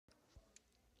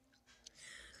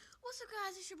What's up,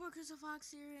 guys? It's your boy Crystal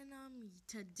Fox here, and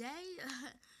today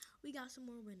we got some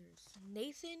more winners: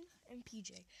 Nathan and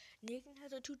PJ. Nathan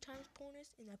has a 2 times bonus,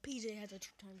 and PJ has a 2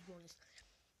 times bonus.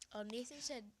 Nathan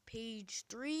said page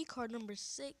 3, card number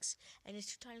 6, and his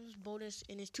 2 times bonus,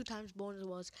 and his 2 times bonus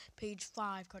was page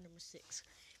 5, card number 6.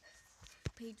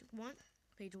 Page 1,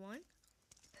 page 1,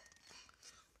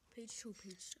 page 2,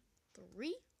 page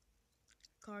 3,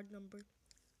 card number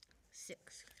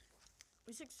 6.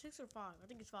 Is 6 or 5? I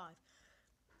think it's 5.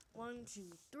 1, 2,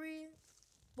 3,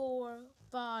 4,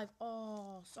 5.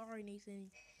 Oh, sorry,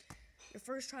 Nathan. Your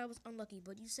first try was unlucky,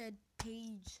 but you said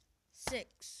page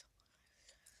 6.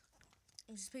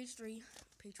 This is page 3,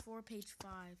 page 4, page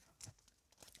 5,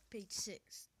 page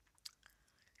 6.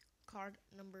 Card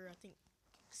number, I think,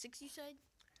 6 you said?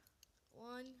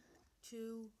 1,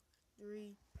 2,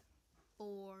 3,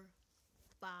 4,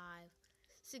 5,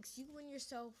 6. You win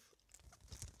yourself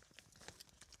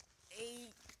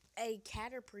a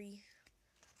Caterpie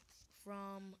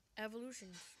from Evolution.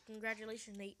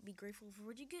 Congratulations, Nate. Be grateful for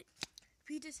what you get.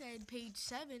 Peter said page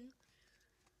 7.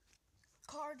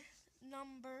 Card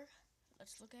number,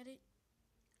 let's look at it.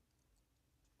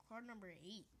 Card number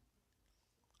 8.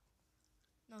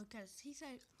 No, because he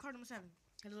said card number 7.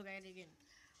 Let's look at it again.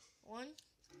 1,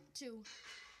 2,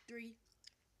 3,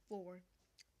 4,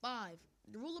 5.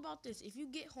 The rule about this, if you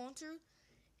get Haunter,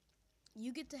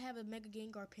 you get to have a Mega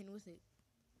Gengar pin with it.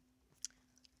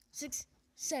 6,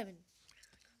 7.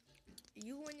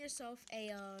 You win yourself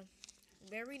a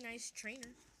very nice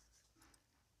trainer.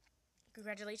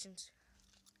 Congratulations.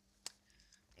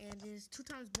 And his 2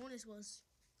 times bonus was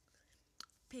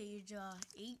page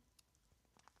 8,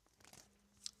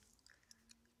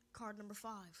 card number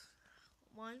 5.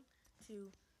 1,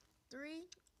 2, 3,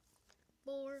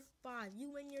 4, 5. You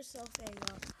win yourself a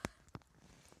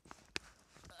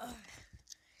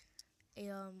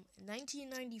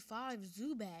 1995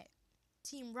 Zubat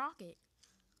Team Rocket.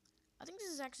 I think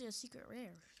this is actually a secret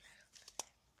rare.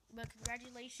 But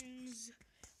congratulations,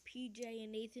 PJ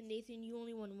and Nathan. Nathan, you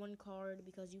only won 1 card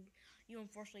because you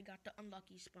unfortunately got the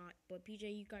unlucky spot. But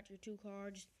PJ, you got your 2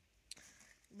 cards.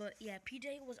 But yeah,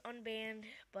 PJ was unbanned,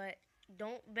 but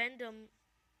don't bend them.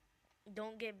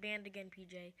 Don't get banned again,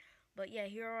 PJ. But yeah,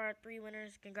 here are our 3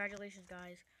 winners. Congratulations,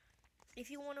 guys.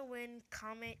 If you want to win,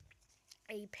 comment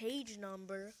a page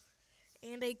number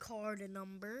and a card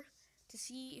number to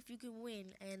see if you can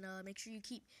win. And make sure you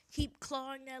keep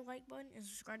clawing that like button and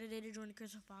subscribe today to join the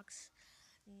Crystal Fox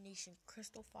Nation.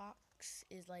 Crystal Fox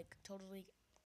is like totally